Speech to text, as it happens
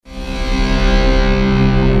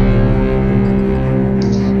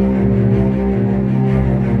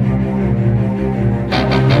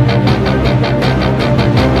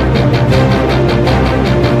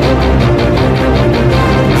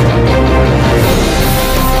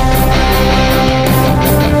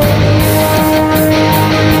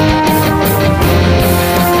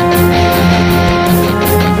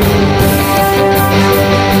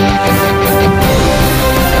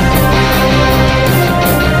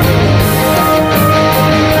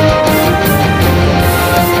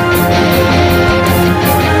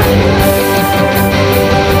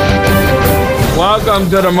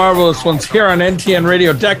Welcome to the Marvelous Ones here on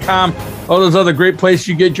ntnradio.com. All those other great places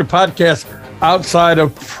you get your podcasts outside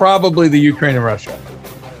of probably the Ukraine and Russia.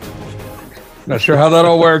 Not sure how that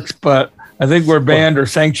all works, but I think we're banned or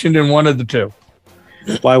sanctioned in one of the two.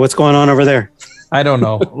 Why? What's going on over there? I don't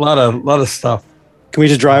know. A lot of stuff. Can we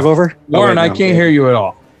just drive over? Warren, I can't hear you at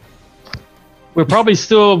all. We're probably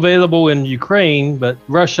still available in Ukraine, but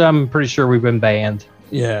Russia, I'm pretty sure we've been banned.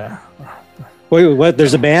 Yeah. Wait, what?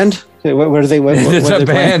 There's a band? What are they? There's a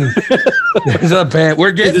band. There's a band.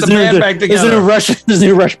 We're getting the band back together. Is it a Russian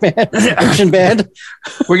band? Russian band?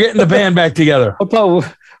 We're getting the band back together.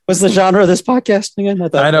 What's the genre of this podcast again?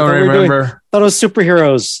 I don't remember. I thought it was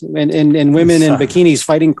superheroes and women in bikinis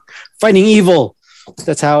fighting evil.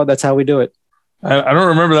 That's how we do it. I don't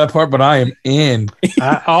remember that part, but I am in.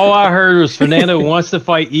 All I heard was Fernando wants to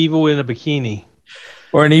fight evil in a bikini.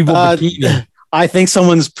 Or an evil bikini. I think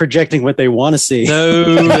someone's projecting what they want to see.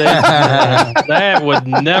 No, that would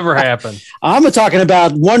never happen. I'm talking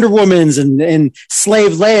about Wonder Woman's and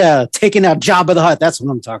Slave Leia taking out Jabba the Hutt. That's what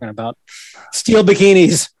I'm talking about. Steel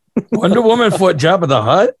bikinis. Wonder Woman fought Jabba the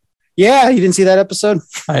Hutt? Yeah, you didn't see that episode?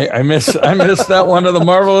 I missed that one of the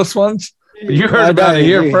Marvelous Ones. You heard about it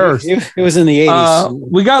here first. It was in the 80s.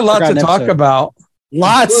 We got lots to talk about.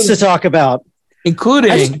 Lots to talk about.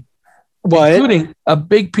 Including a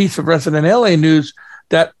big piece of Resident Alien news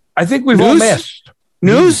that I think we've all missed.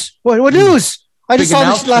 News? What news? I just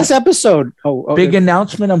saw this last episode. Big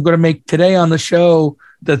announcement I'm going to make today on the show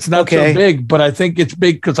that's not so big, but I think it's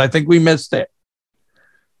big because I think we missed it.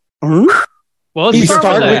 Mm-hmm. Well, let's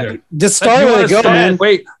start with it, man.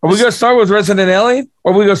 Wait, are we going to start with Resident Alien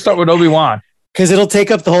or are we going to start with Obi Wan? Because it'll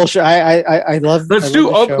take up the whole show. I love.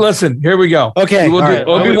 Listen, here we go. Okay, we'll do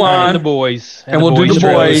Obi Wan and the boys, and we'll do the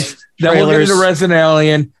boys. Then we'll get into Resident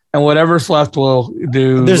Alien, and whatever's left, we'll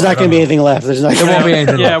do. There's not going to be anything left. There won't be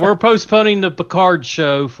anything. Yeah, we're postponing the Picard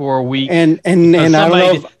show for a week, and I don't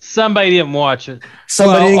know. Somebody didn't watch it.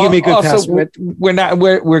 Somebody didn't give me a good password.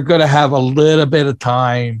 We're going to have a little bit of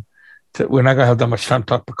time. We're not going to have that much time to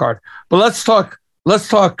talk Picard, but let's talk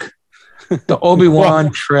the Obi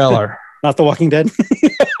Wan trailer. Not The Walking Dead.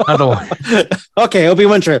 Not the one. Okay, Obi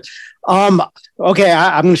Wan trailer. Okay,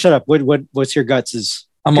 I'm going to shut up. What's your guts? Is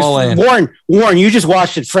I'm all in. Warren, you just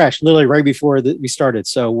watched it fresh, literally right before we started.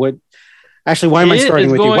 So what? Actually, why am I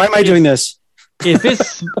starting with you? Why am I doing this? If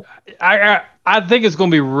it's, I think it's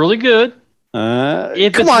going to be really good.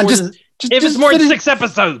 Come on, if it's more than 6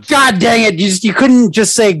 episodes. God dang it! You couldn't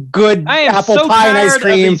just say good apple pie and ice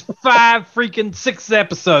cream. Of these 5 freaking 6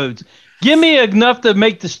 episodes. Give me enough to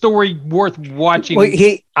make the story worth watching. Well,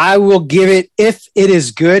 I will give it, if it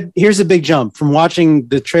is good. Here's a big jump from watching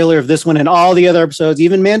the trailer of this one and all the other episodes,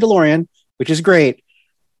 even Mandalorian, which is great.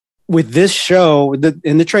 With this show,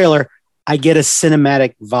 in the trailer, I get a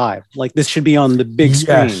cinematic vibe. Like this should be on the big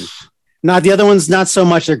screen. Not the other ones, not so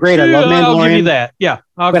much. They're great. I love Mandalorian. I'll give you that. Yeah.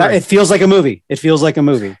 But it feels like a movie. It feels like a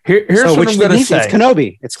movie. Here's what I'm going to say. It's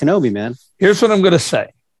Kenobi. It's Kenobi, man. Here's what I'm going to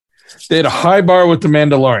say. They had a high bar with the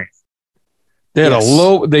Mandalorian. They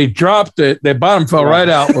had they dropped it. Their bottom fell right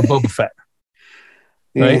out with Boba Fett.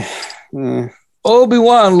 Right?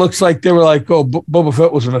 Obi-Wan looks like they were like, oh, Boba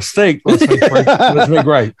Fett was a mistake. Let's make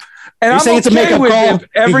right. And I'm okay with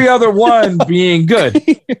every other one being good.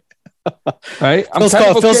 Right? I'm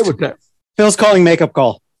okay with that. Phil's calling makeup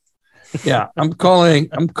call. Yeah, I'm calling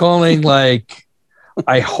like,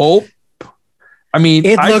 I hope. I mean,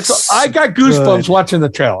 I got goosebumps watching the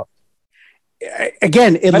trailer.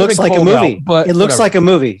 Again, it looks like a movie. But it looks like a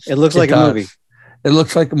movie. It looks like a movie. It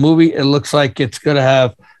looks like a movie. It looks like it's going to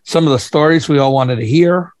have some of the stories we all wanted to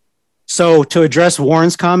hear. So to address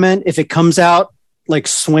Warren's comment, if it comes out like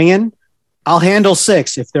swinging, I'll handle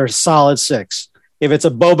 6 if they're solid 6. If it's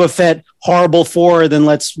a Boba Fett horrible 4, then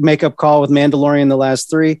let's make up call with Mandalorian the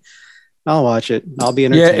last 3. I'll watch it. I'll be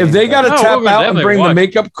entertained. Yeah, if they got to tap out and bring the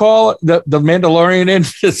makeup call, the Mandalorian in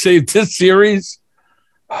to save this series.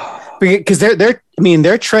 Because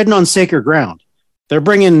they're treading on sacred ground. They're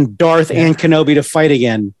bringing Darth and Kenobi to fight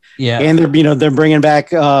again. Yeah, and they're bringing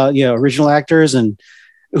back original actors, and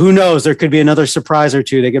who knows, there could be another surprise or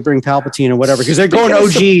two. They could bring Palpatine or whatever because they're going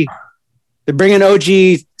OG. They're bringing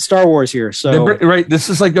OG Star Wars here. So right, this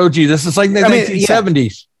is like OG. This is like the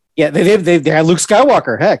 1970s. Yeah, they had Luke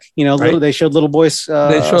Skywalker. Heck, they showed little boys.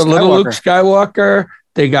 They showed little Luke Skywalker.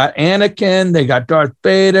 They got Anakin. They got Darth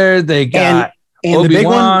Vader. They got. And Obi-Wan. The big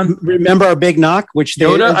one, remember our big knock, which they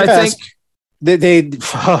Yoda, addressed. I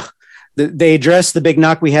think they addressed the big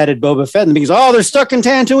knock we had at Boba Fett, and because they're stuck in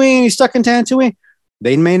Tatooine. He's stuck in Tatooine.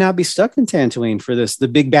 They may not be stuck in Tatooine for this. The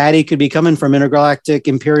big baddie could be coming from intergalactic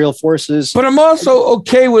Imperial forces. But I'm also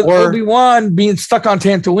okay with Obi-Wan being stuck on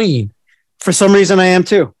Tatooine. For some reason, I am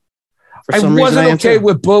too. I wasn't okay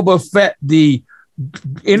with Boba Fett, the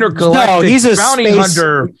intergalactic bounty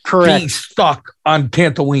hunter, being stuck on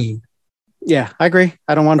Tatooine. Yeah, I agree.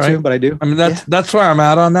 I don't want to, but I do. I mean, that's where I'm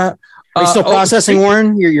at on that. Are you still processing,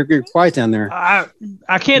 Warren? You're quiet down there. I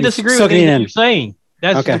can't disagree with anything you're saying.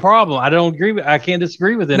 That's the problem. I don't agree with. I can't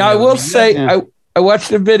disagree with it. Now I will say I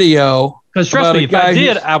watched a video because trust me, if I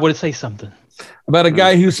did, I would say something about a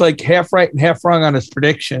guy who's like half right and half wrong on his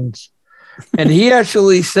predictions, and he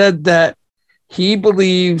actually said that he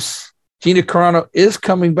believes Gina Carano is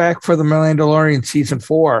coming back for the Mandalorian season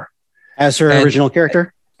 4 as her original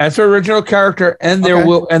character. As her original character, and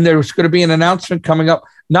there's going to be an announcement coming up,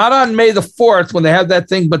 not on May the 4th when they have that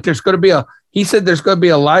thing, but there's going to be he said there's going to be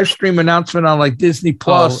a live stream announcement on like Disney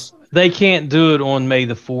Plus. They can't do it on May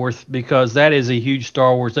the 4th because that is a huge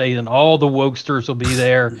Star Wars day, and all the wokesters will be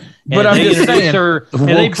there. But I'm just saying, if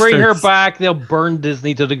they bring her back, they'll burn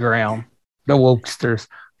Disney to the ground. The wokesters.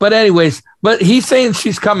 But anyways, he's saying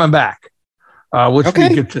she's coming back. Which we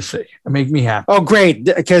get to see. It make me happy. Oh, great.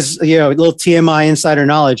 Because, a little TMI insider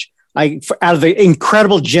knowledge. Out of the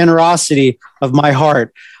incredible generosity of my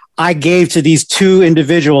heart, I gave to these two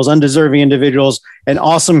individuals, undeserving individuals, an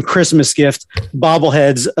awesome Christmas gift,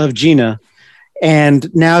 bobbleheads of Gina. And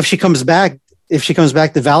now if she comes back,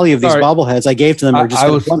 the value of these bobbleheads I gave to them are just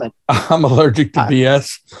going to plummet. I'm allergic to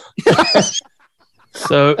BS.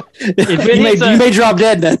 So you may drop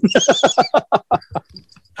dead then.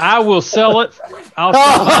 I will sell it. I'll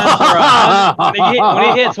sell it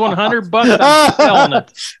when it hits $100, I'm selling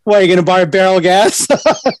it. What, are you going to buy a barrel of gas?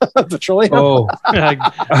 Petroleum? Oh,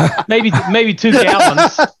 maybe 2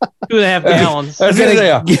 gallons, 2.5 gallons. I was going to say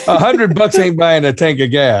 $100 ain't buying a tank of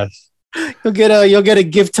gas. You'll get a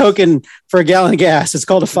gift token for a gallon of gas. It's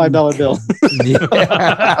called a $5 bill.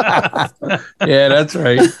 Yeah, that's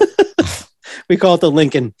right. We call it the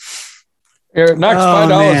Lincoln. Here, knocks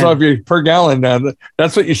 $5 off you per gallon. Now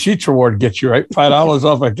that's what your Sheets reward gets you, right? $5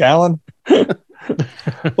 off a gallon.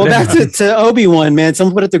 Well, back to Obi Wan, man.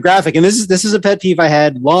 Someone put up the graphic, and this is a pet peeve I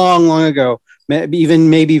had long ago. Even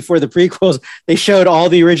maybe for the prequels, they showed all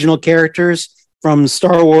the original characters from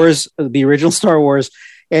Star Wars, the original Star Wars,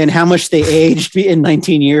 and how much they aged in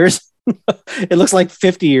 19 years. It looks like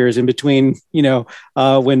 50 years in between. When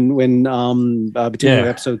between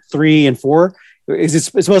episode 3 and 4. It's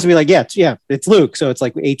supposed to be like, it's Luke. So it's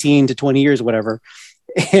like 18 to 20 years, whatever.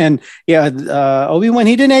 And Obi-Wan,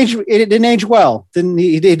 he didn't age well.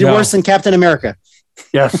 He did worse than Captain America.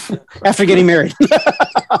 Yes. After getting married.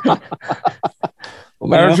 Well,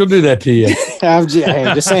 marriage will do that to you. I'm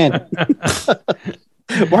just saying.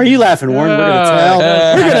 Why are you laughing, Warren?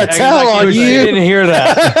 We're going to tell on you. You didn't hear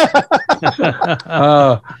that.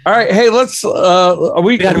 All right. Hey, let's.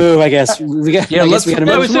 We got to move, I guess. We got to move.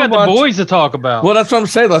 We still have the boys to talk about. Well, that's what I'm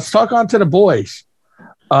saying. Let's talk on to the boys.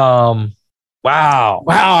 Wow. Oh.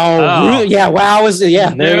 Yeah. Wow.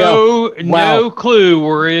 No clue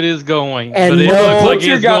where it is going. And but it looks like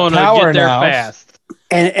it's going to get there fast.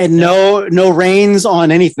 And no reins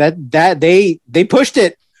on anything. That they pushed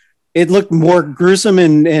it. It looked more gruesome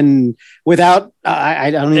and without I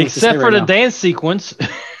don't even except for the dance sequence.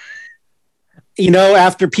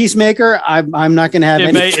 After Peacemaker, I'm not going to have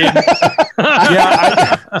any.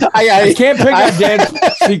 I can't pick up dance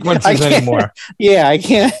sequences anymore. Yeah, I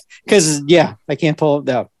can't because I can't pull it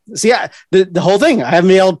out. See, the whole thing, I haven't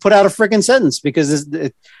been able to put out a freaking sentence because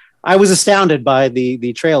I was astounded by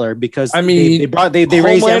the trailer because they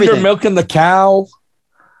raised everything. Milking the cow.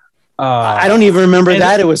 I don't even remember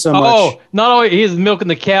that it was so much. Oh, not only he's milking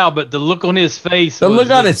the cow, but the look on his face. The look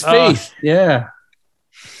on his face. Yeah.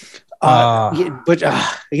 What are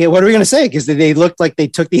we going to say? Because they looked like they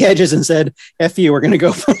took the edges and said, "F you, we're going to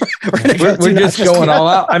go." We're just going all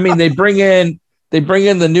out. I mean, they bring in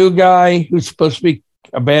the new guy who's supposed to be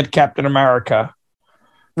a bad Captain America.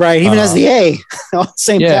 Right. Even has the A,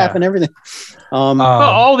 same cap and everything.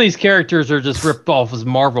 All these characters are just ripped off as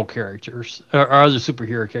Marvel characters or other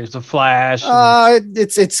superhero characters. The Flash.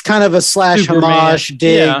 It's kind of a slash Superman. Homage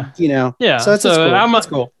dig. Yeah. So it's cool. That's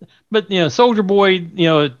cool. But Soldier Boy.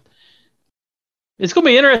 It's going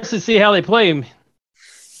to be interesting to see how they play him.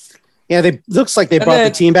 Yeah, looks like they brought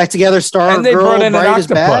the team back together. Star-Girl, Bright is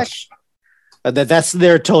back.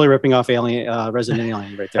 They're totally ripping off Resident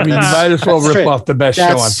Alien right there. I mean, you might as well rip off the best show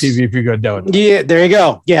on TV if you're going to do it. Yeah, there you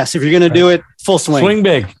go. Yes, if you're going to do it, full swing.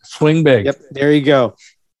 Swing big. Yep, there you go.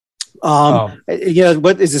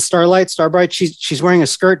 What is it? Starbright? She's wearing a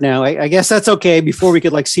skirt now. I guess that's okay before we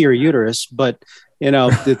could see her uterus, but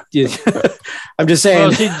I'm just saying.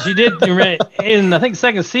 Well, she did in I think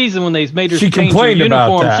second season when they made her she change complained her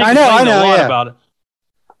uniform. about that. She complained a lot about it.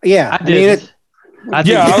 Yeah, I did. I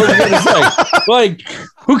was going to say, like,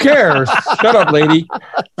 who cares? Shut up, lady.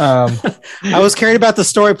 I was carried about the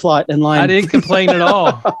story plot in line. I didn't complain at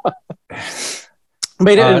all.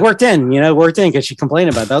 But it worked in, because she complained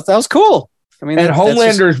about that. That was cool. I mean, and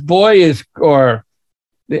Homelander's boy is, I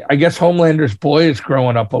guess Homelander's boy is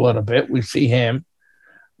growing up a little bit. We see him.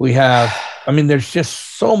 We have, there's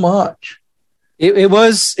just so much.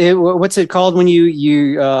 What's it called when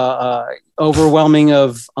you overwhelming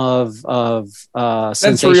of sensory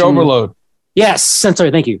sensation? overload. Yes, sensory.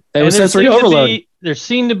 Thank you. That was sensory overload. There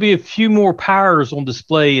seemed to be a few more powers on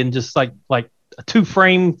display, and just like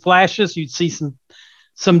 2-frame flashes, you'd see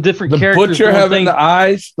some different characters. The butcher having the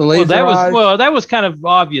eyes, the laser eyes. Well, that was kind of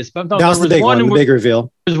obvious. But that was the big one, the big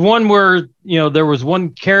reveal. There's one where there was one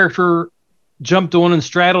character jumped on and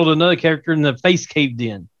straddled another character, and the face caved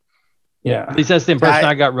in. Yeah, at least that's the impression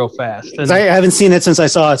I got real fast. And I haven't seen it since I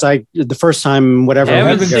saw it. The first time, whatever. I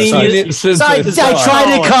haven't seen it since I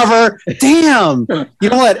tried to cover. Damn, you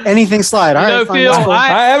don't let anything slide. All right, Phil, I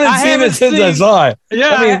haven't seen it since I saw it.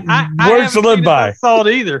 Yeah, words to live by. I saw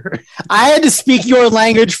it either. I had to speak your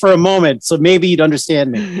language for a moment, so maybe you'd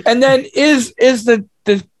understand me. And then is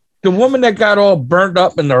the woman that got all burnt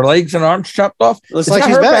up and their legs and arms chopped off? Looks is like that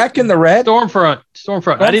she's her back in the red?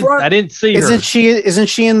 Stormfront. I didn't see her. Isn't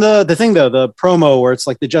she in the thing though? The promo where it's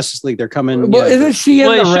like the Justice League. They're coming. Well, isn't she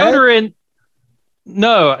in the red? Her in.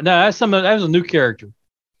 No, that was a new character.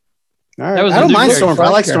 All right. I don't mind Stormfront. I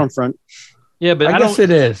like Stormfront. Yeah, but I guess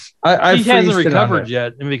it is. She hasn't recovered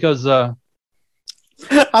yet, and because.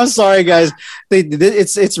 I'm sorry, guys.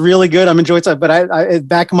 It's really good. I'm enjoying it, but I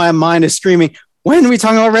back of my mind is screaming. When are we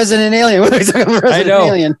talking about Resident Alien? When are we talking about Resident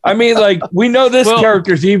Alien? We know this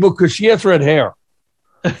character's evil because she has red hair.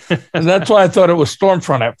 And that's why I thought it was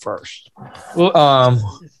Stormfront at first. Well,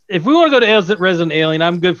 if we want to go to Resident Alien,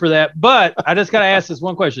 I'm good for that. But I just got to ask this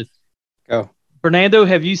one question. Go. Fernando,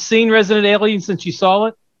 have you seen Resident Alien since you saw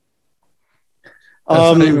it?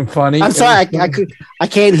 That's not even funny. I'm sorry. I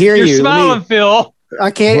can't hear you. You're smiling, Phil. I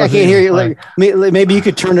can't hear you. Like, maybe you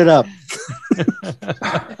could turn it up.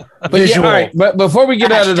 Visual. All right, but before we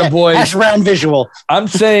get out of the boys, hash round visual. I'm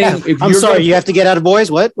saying, I'm sorry, you have to get out of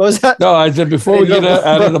boys. What was that? No, I said before we get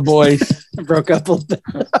out of the boys, I broke up a little bit.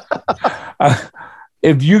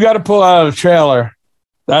 If you got to pull out of the trailer,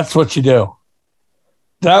 that's what you do.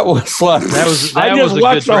 That was like I just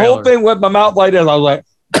watched the whole thing with my mouth like this. I was like,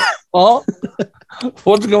 "Oh,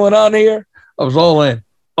 what's going on here?" I was all in.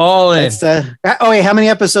 Wait, how many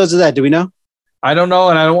episodes of that? Do we know? I don't know,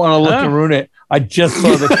 and I don't want to look and ruin it. I just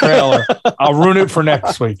saw the trailer. I'll ruin it for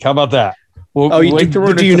next week. How about that?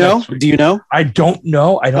 Do you know? Do you know? I don't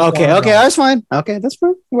know. I don't. Okay, that's fine. Okay, that's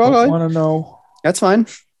fine. Well, I want to know. That's fine.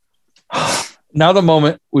 Now the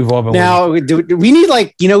moment we've all been. Now do we need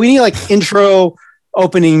intro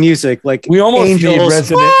opening music like we almost Angels. Need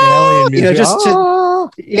Resident Alien music.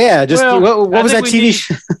 What was that TV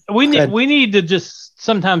show? We need to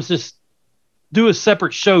sometimes do a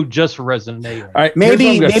separate show just for Resident Alien. All right,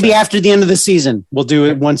 maybe after the end of the season, we'll do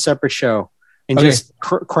it one separate show and just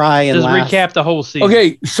cry and laugh. Recap the whole season.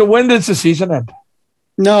 Okay, so when does the season end?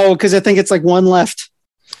 No, because I think it's like one left.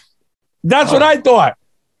 That's what I thought.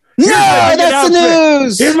 No, that's the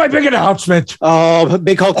news. Here's my big announcement. Oh,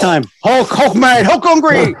 big Hulk time. Hulk man, Hulk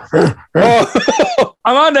hungry.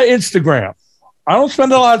 I'm on the Instagram. I don't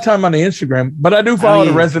spend a lot of time on the Instagram, but I do follow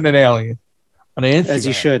the Resident Alien on the Instagram. As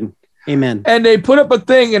you should. Amen. And they put up a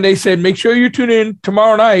thing and they said, make sure you tune in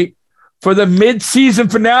tomorrow night for the mid-season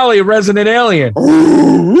finale of Resident Alien.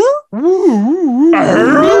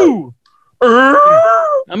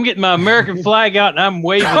 I'm getting my American flag out and I'm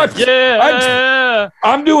waving. I'm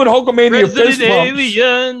doing Hulkamania fist bumps.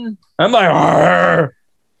 Alien. I'm like,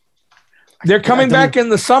 they're coming back in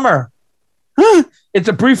the summer. It's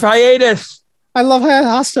a brief hiatus. I love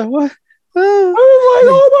Hosta. What?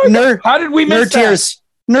 Oh my God. How did we miss that? Tears.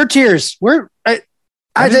 Nerd tears.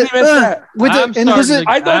 I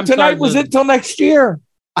thought tonight was it till next year.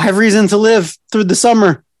 I have reason to live through the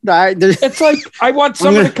summer. It's like I want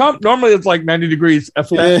summer to come. Normally it's like 90 degrees.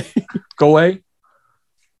 Go away.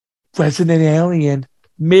 Resident Alien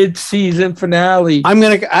mid-season finale. I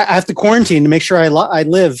have to quarantine to make sure I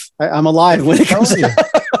live. I'm alive when it comes to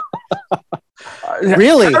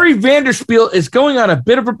Really? Harry Vanderspiel is going on a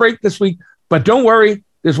bit of a break this week, but don't worry.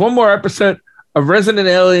 There's one more episode of Resident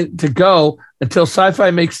Alien to go until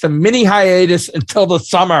Sci-Fi makes the mini hiatus until the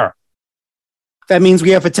summer. That means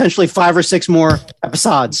we have potentially 5 or 6 more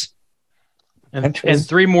episodes. And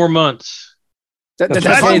 3 more months. That's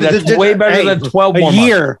way better than 12 more months. A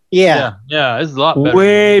year. Yeah. Yeah, it's a lot better.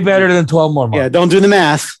 Way better than 12 more months. Yeah, don't do the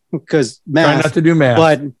math because math. Try not to do math.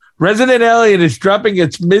 But Resident Alien is dropping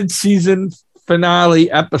its mid-season finale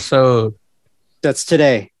episode. That's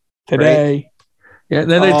today. Right? Yeah. And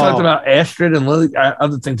then they talked about Astrid and Lily,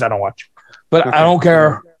 other things I don't watch, but I don't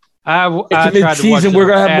care. It's mid-season. We're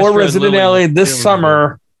gonna have more Resident Alien this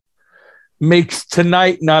summer. Makes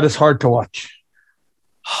tonight not as hard to watch.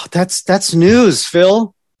 Oh, that's news,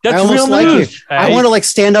 Phil. That's real news. I want to like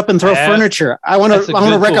stand up and throw furniture. I want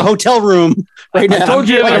to wreck a hotel room right now. I told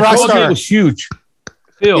you, like I told you it was huge.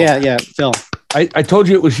 Phil. Yeah, Phil. I told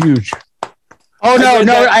you it was huge. Oh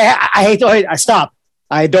no! I hate. I stop.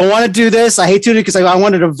 I don't want to do this. I hate to do it because I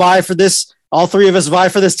wanted to vie for this. All three of us vie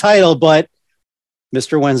for this title, but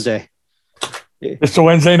Mr. Wednesday. Mr.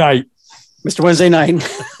 Wednesday night. Mr. Wednesday night.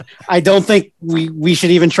 I don't think we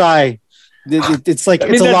should even try. It's like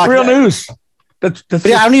it's a lot. Real news. That's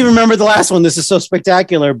yeah, I don't even remember the last one. This is so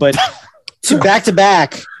spectacular, but back to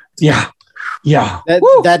back. Yeah.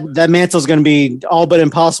 That mantle's going to be all but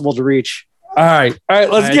impossible to reach. All right.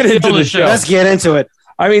 Let's get into the show. Let's get into it.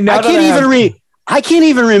 I mean, I can't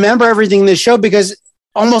even remember everything in this show because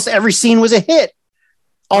almost every scene was a hit.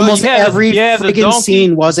 Almost every freaking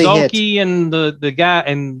scene was a hit. Donkey and the guy,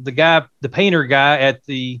 the painter guy at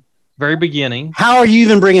the very beginning. How are you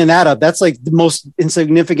even bringing that up? That's like the most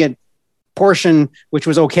insignificant portion, which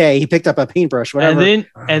was okay. He picked up a paintbrush, whatever.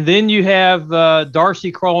 And then you have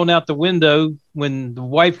Darcy crawling out the window when the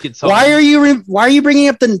wife gets home. Why are you bringing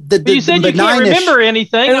up the you said you can't remember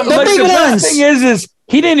anything. The best thing is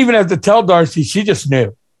he didn't even have to tell Darcy. She just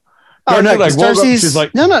knew. Oh no, like, Darcy's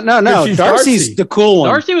like no. Darcy's the cool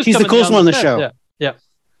one. He's the coolest one on the show. Yeah.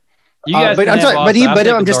 You guys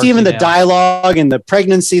I'm just even the dialogue and the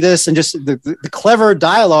pregnancy, this and just the clever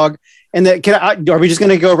dialogue. And are we just going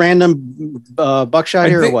to go random buckshot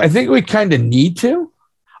here or what? I think we kind of need to.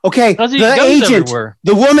 Okay, the agent,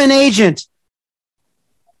 the woman agent.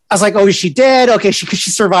 I was like, oh, is she dead? Okay, she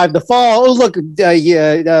survived the fall. Oh, look,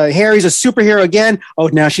 Harry's a superhero again. Oh,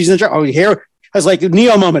 now she's in charge. Oh, Harry. I was like,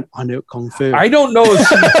 Neo moment. I knew Kung Fu. I don't know if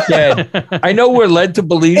she's dead. I know we're led to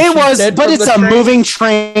believe it was, but it's a moving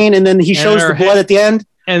train, and then he shows the blood at the end.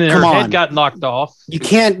 And then her head got knocked off. She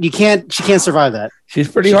can't survive that. She's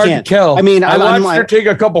pretty hard to kill. I mean, I watched her take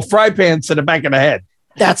a couple fry pans to the back of the head.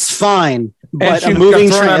 That's fine. But a moving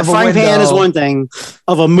train, a frying pan is one thing.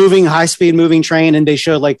 Of a moving, high-speed moving train, and they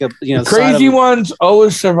showed like the crazy ones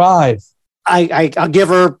always survive. I'll give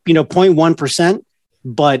her 0.1%,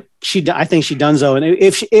 but I think she donezo, and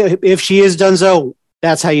if she is donezo,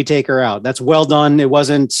 that's how you take her out. That's well done. It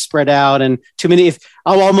wasn't spread out and too many.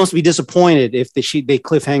 I'll almost be disappointed if they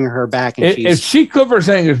cliffhanger her back. And if she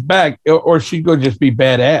cliffhangers back, or she could just be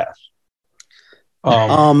badass.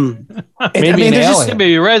 Maybe they're just gonna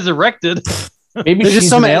be resurrected. Maybe there's just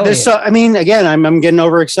some. Again, I'm getting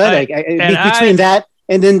overexcited. Between that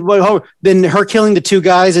and then her killing the two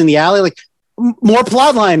guys in the alley, like more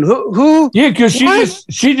plot line. Who? Yeah, because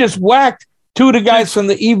she just whacked two of the guys from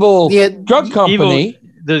the evil drug company.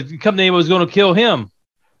 The company was going to kill him.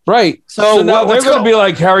 Right. So now they're going to be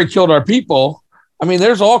like, Harry killed our people. I mean,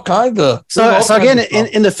 there's all kinds of. So again,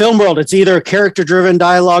 in the film world, it's either character-driven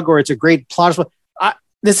dialogue or it's a great plot.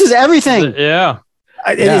 This is everything. Yeah.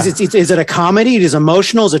 Is it a comedy? It is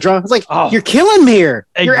emotional. Is it drama? It's like, you're killing me here.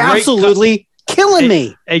 You're absolutely killing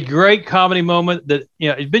me. A great comedy moment that,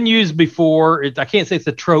 it's been used before. I can't say it's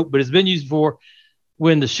a trope, but it's been used before.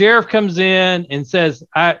 When the sheriff comes in and says,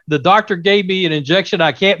 the doctor gave me an injection,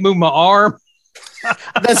 I can't move my arm.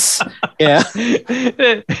 That's yeah.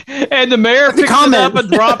 And the mayor picks it up and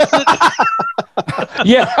drops it.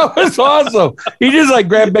 Yeah, that was awesome. He just like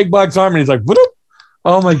grabbed Big Black's arm and he's like, "Whoop."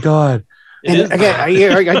 Oh my God. And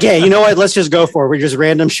again, you know what? Let's just go for it. We're just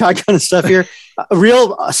random shotgun stuff here. A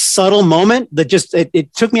real subtle moment that just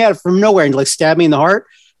it took me out from nowhere and like stabbed me in the heart.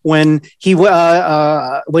 When he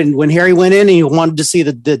when Harry went in and he wanted to see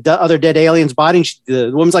the other dead alien's body,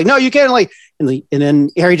 the woman's like, "No, you can't!" Like, and then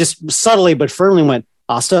Harry just subtly but firmly went,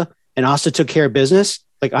 "Asta," and Asta took care of business.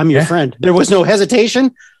 Like, I'm your friend. There was no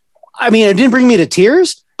hesitation. I mean, it didn't bring me to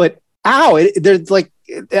tears, but I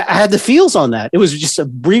had the feels on that. It was just a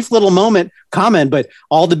brief little comment, but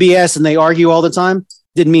all the BS and they argue all the time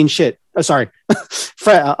didn't mean shit. Oh, sorry,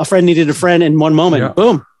 a friend needed a friend in one moment. Yeah.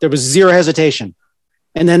 Boom, there was zero hesitation.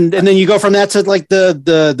 And then you go from that to like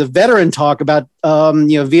the veteran talk about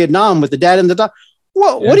Vietnam with the dad and the dog.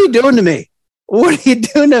 What are you doing to me? What are you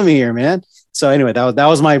doing to me here, man? So anyway, that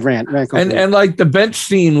was my rant. And like the bench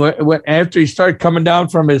scene when after he started coming down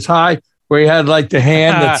from his high, where he had like the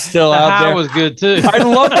hand that's still out there. That was good too. I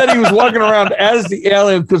love that he was walking around as the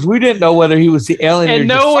alien because we didn't know whether he was the alien and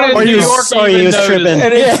no one in New York he was tripping.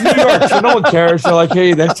 And it's New York, so no one cares. So like,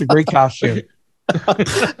 hey, that's a great costume.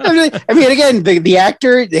 I mean, again, the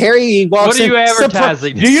actor Harry he walks. What are you in,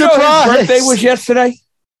 advertising? Do you know his birthday was yesterday?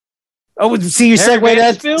 Oh, see, you segue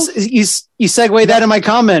that. You segue that in my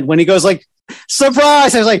comment when he goes like,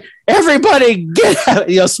 "Surprise!" I was like, "Everybody, get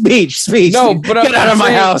out!" Speech. No, but get out of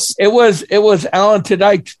my house. It was Alan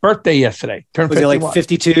Tudyk's birthday yesterday. Turned was 51. He like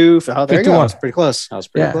 52? Oh, there you go. I was pretty close.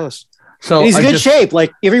 Close. So and he's in good shape.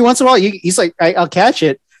 Like every once in a while, he's like, "I'll catch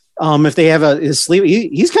it." If they have his sleep,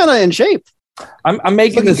 he's kind of in shape. I'm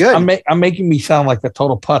making this. I'm making me sound like a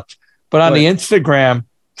total putz. But on the Instagram,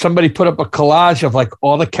 somebody put up a collage of like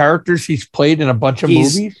all the characters he's played in a bunch of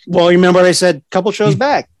movies. Well, you remember what I said a couple shows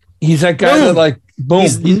back. He's that guy that like boom.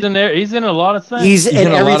 He's in there. He's in a lot of things. He's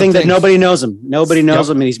in everything that nobody knows him. Nobody knows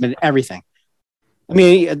him, and he's been in everything. I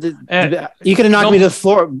mean, you could have knocked me to the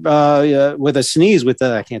floor with a sneeze.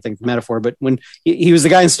 I can't think of the metaphor, but when he was the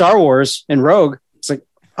guy in Star Wars and Rogue, it's like,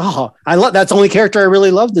 oh, I love that's the only character I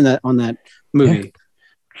really loved on that movie.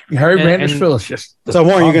 Yeah. Harry Vanderbilt is just. So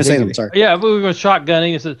Warren, you're going to say something? Sorry. Yeah, we were going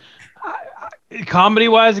shotgunning. It says, comedy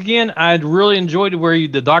wise, again, I really enjoyed it where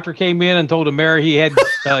the doctor came in and told him Mary he had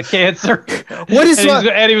cancer. What is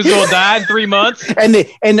and he was going to die in 3 months. And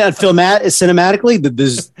cinematically,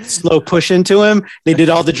 the slow push into him. They did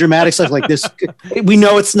all the dramatic stuff like this. We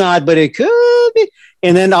know it's not, but it could be.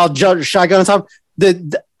 And then I'll shotgun on top.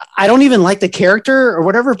 I don't even like the character or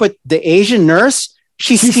whatever, but the Asian nurse,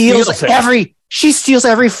 she steals every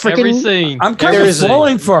freaking scene. I'm kind of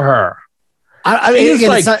falling for her. I mean, it's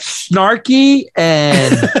like snarky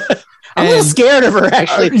and I'm a little scared of her.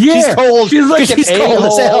 Actually, yeah, she's cold. She's like she's cold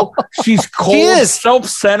as hell. She's cold. She is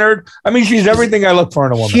self-centered. I mean, she's everything I look for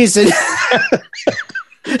in a woman.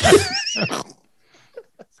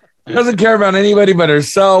 Doesn't care about anybody but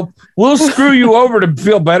herself. Will screw you over to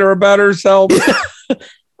feel better about herself.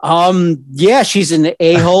 Yeah, she's an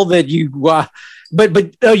a-hole that you. But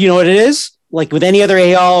you know what it is? Like with any other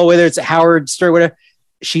a-hole, whether it's Howard Stern, whatever,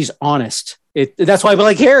 she's honest. That's why I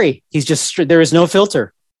like Harry. He's just there is no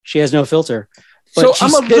filter. She has no filter. But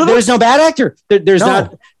so there's no bad actor. There's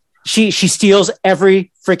not. She steals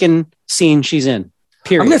every freaking scene she's in.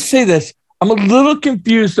 Period. I'm going to say this. I'm a little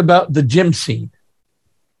confused about the gym scene.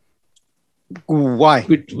 Why?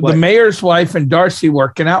 The mayor's wife and Darcy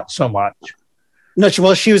working out so much. No, it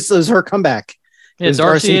was her comeback. Yeah,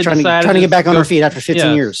 Darcy trying to get back on her feet after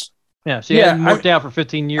 15 years. Yeah, she hadn't worked out for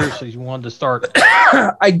 15 years, so she wanted to start.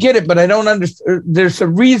 I get it, but I don't understand. There's a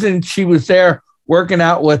reason she was there working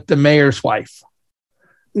out with the mayor's wife.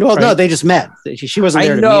 Well, right? No, they just met. She wasn't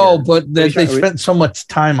there. I know, but they spent so much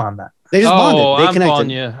time on that. They just bonded. They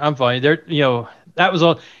connected. I'm following you. That was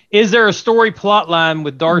all. Is there a story plot line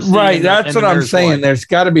with Darcy? Right, that's what I'm saying. Wife? There's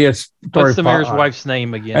got to be a story. What's the mayor's wife's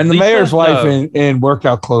name again? And the mayor's wife in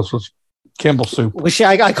workout clothes was Kimball Soup. Well,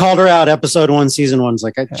 I called her out episode 1, season 1. It's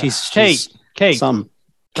like she's Kate. Some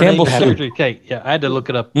Campbell Soup. Kate. Yeah, I had to look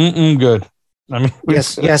it up. Good. I mean,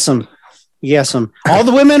 yes. All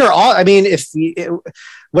the women are all. I mean,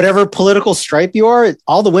 whatever political stripe you are,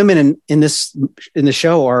 all the women in the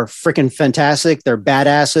show are freaking fantastic. They're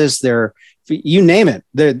badasses. They're you name it.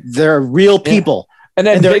 They're real people, and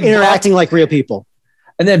they're interacting like real people.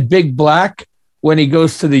 And then Big Black, when he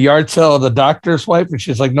goes to the yard sale of the doctor's wife, and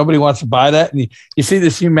she's like, nobody wants to buy that, and you see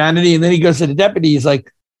this humanity, and then he goes to the deputy. He's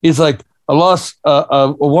like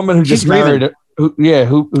a woman who just married.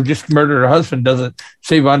 Who just murdered her husband doesn't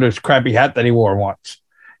save under his crappy hat that he wore once.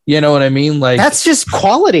 You know what I mean? Like that's just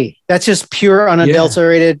quality. That's just pure,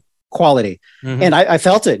 unadulterated quality. Mm-hmm. And I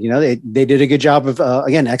felt it. You know, they did a good job of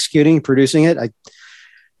again executing, producing it.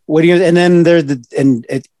 And then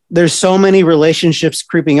there's so many relationships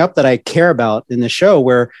creeping up that I care about in the show.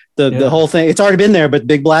 Where the whole thing, it's already been there, but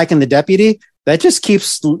Big Black and the deputy. That just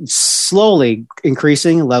keeps slowly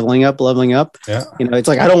increasing, leveling up. Yeah. You know, it's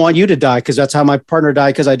like, I don't want you to die because that's how my partner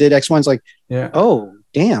died because I did X, Y. It's like, oh,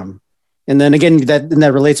 damn. And then again,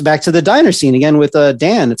 that relates back to the diner scene again with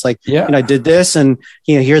Dan. It's like, I did this and,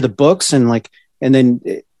 hear the books and then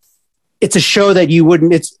it's a show that you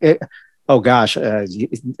wouldn't, it's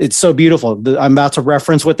so beautiful. I'm about to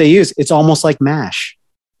reference what they use. It's almost like MASH.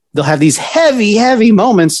 They'll have these heavy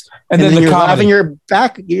moments, and then you're laughing your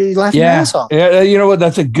ass off. Yeah, you know what?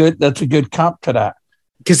 That's a good comp to that.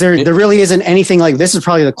 Because there really isn't anything like this. Is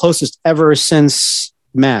probably the closest ever since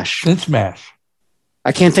MASH.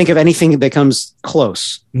 I can't think of anything that comes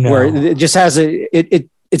close. No. Where it just has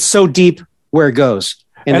it's so deep where it goes.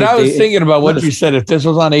 And I was thinking about what you said. If this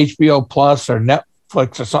was on HBO Plus or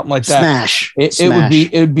Netflix or something like that, Smash.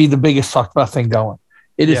 It would be the biggest talked about thing going.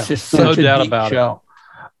 It is just such a deep show.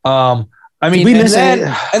 I mean, and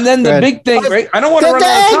then the big thing, right? I don't want to run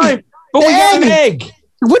out of time, but we got an egg.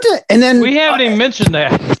 And then we haven't even mentioned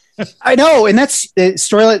that. I know, and that's the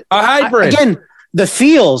story. A hybrid. Again, the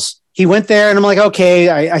feels. He went there, and I'm like,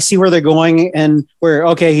 okay, I see where they're going, and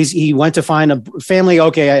he went to find a family.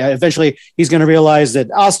 Okay, eventually he's going to realize that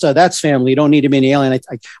Asta, that's family. You don't need to be an alien.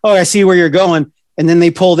 I see where you're going, and then they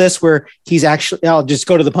pull this where he's actually. I'll just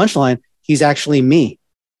go to the punchline. He's actually me,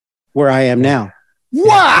 where I am now.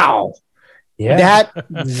 Wow. Yeah.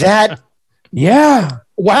 That. Yeah.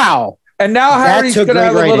 Wow. And now Harry's going to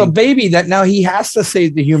have a little baby that now he has to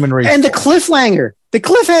save the human race. And the cliffhanger.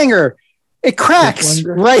 It cracks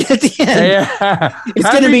right at the end. Yeah. It's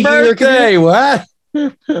going to be birthday. What?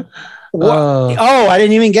 I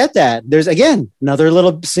didn't even get that. There's again another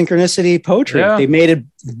little synchronicity poetry. Yeah. They made it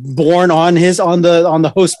born on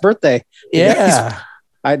the host's birthday. Yeah.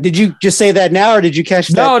 Did you just say that now, or did you catch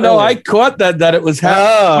that? No, I caught that it was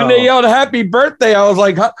when they yelled "Happy Birthday." I was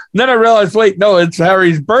like, huh? Then I realized, wait, no, it's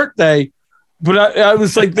Harry's birthday. But I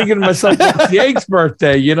was like thinking to myself, it's the egg's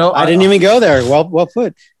birthday, you know? I didn't even go there. Well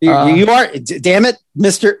put. You are, damn it,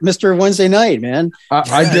 Mr. Wednesday night, man.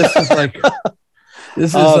 I just was like,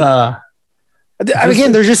 this is,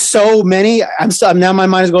 again, there's just so many. Now my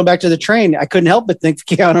mind is going back to the train. I couldn't help but think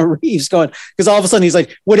Keanu Reeves because all of a sudden he's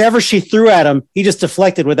like, whatever she threw at him, he just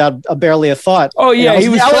deflected without barely a thought. Oh yeah, he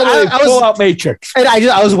was totally full out Matrix. And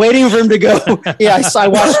I was waiting for him to go. Yeah,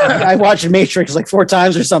 I watched Matrix like 4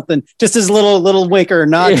 times or something. Just his little wink or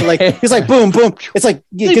nod. To like he's like boom boom. It's like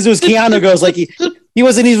because it was Keanu goes like he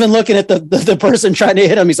wasn't even looking at the person trying to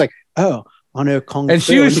hit him. He's like, oh, on a Kung Fu. And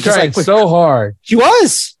she was trying so hard. She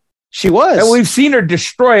was. And we've seen her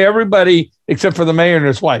destroy everybody except for the mayor and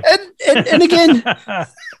his wife. And again, it's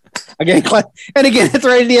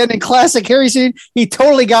right at the end in classic Harry scene. He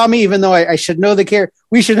totally got me, even though I should know the character.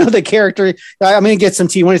 We should know the character. I'm going to get some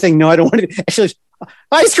tea. What do you think? No, I don't want to. Actually,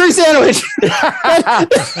 ice cream sandwich.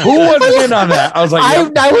 Who was in on that? I was like, I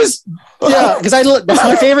was, yeah, because that's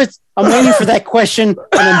my favorite. I'm waiting for that question, and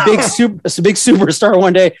then big superstar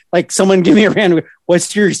one day, like someone give me a random.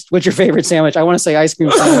 What's your favorite sandwich? I want to say ice cream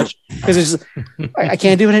sandwich because it's just, I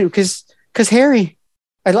can't do it because Harry.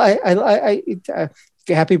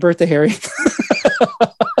 Happy birthday, Harry.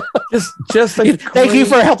 just thank you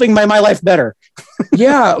for helping my life better.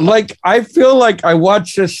 Yeah, like I feel like I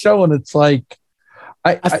watched this show and it's like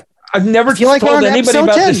I've never told anybody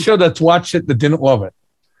about this show that's watched it that didn't love it,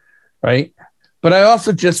 right? But I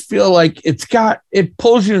also just feel like it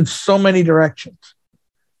pulls you in so many directions.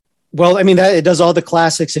 Well, I mean, it does all the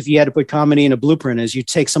classics. If you had to put comedy in a blueprint, is you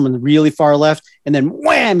take someone really far left and then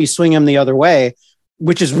wham, you swing them the other way,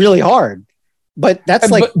 which is really hard. But that's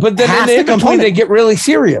but then in between they get really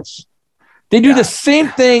serious. They do the same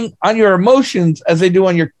thing on your emotions as they do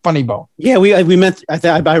on your funny bone. Yeah, we meant.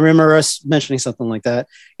 I remember us mentioning something like that,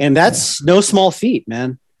 and that's no small feat,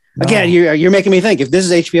 man. No. Again, you're making me think. If this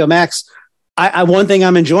is HBO Max, one thing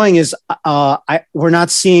I'm enjoying is we're not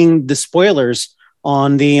seeing the spoilers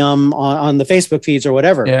on the Facebook feeds or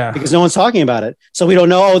whatever, because no one's talking about it, so we don't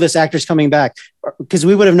know. Oh, this actor's coming back, because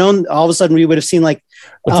we would have known. All of a sudden, we would have seen like.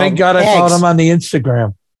 Well, thank God I followed him on the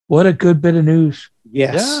Instagram. What a good bit of news.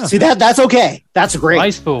 Yes. Yeah. See that's okay. That's great.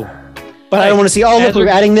 Nice fool. But I don't want to see. Oh, look, we're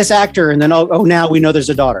adding this actor, and then now we know there's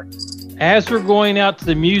a daughter. As we're going out to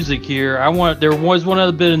the music here, there was one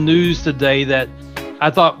other bit of news today that I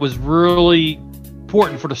thought was really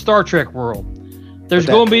important for the Star Trek world. There's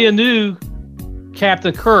going to be a new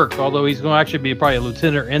Captain Kirk, although he's going to actually be probably a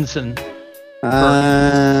Lieutenant Ensign.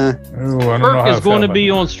 Kirk is going to be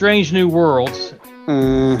on Strange New Worlds,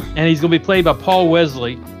 and he's going to be played by Paul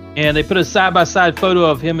Wesley. And they put a side-by-side photo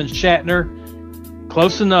of him and Shatner,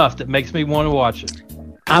 close enough that makes me want to watch it.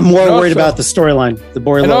 I'm more worried about the storyline.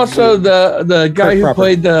 And also the guy who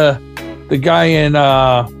played the guy in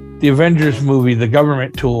the Avengers movie, The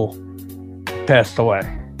Government Tool, passed away.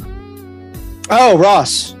 Oh,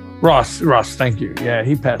 Ross, thank you. Yeah,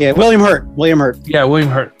 he passed away. William Hurt. Yeah, William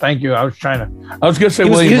Hurt. Thank you. I was going to say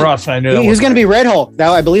William Ross. I knew he was going to be Red Hulk.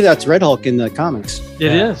 Now I believe that's Red Hulk in the comics.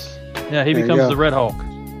 It is. Yeah, he becomes the Red Hulk.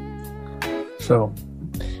 So,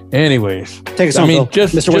 anyways, take us home,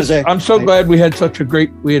 Mr. Wednesday. I'm so glad we had such a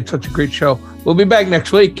great show. We'll be back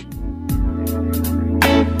next week.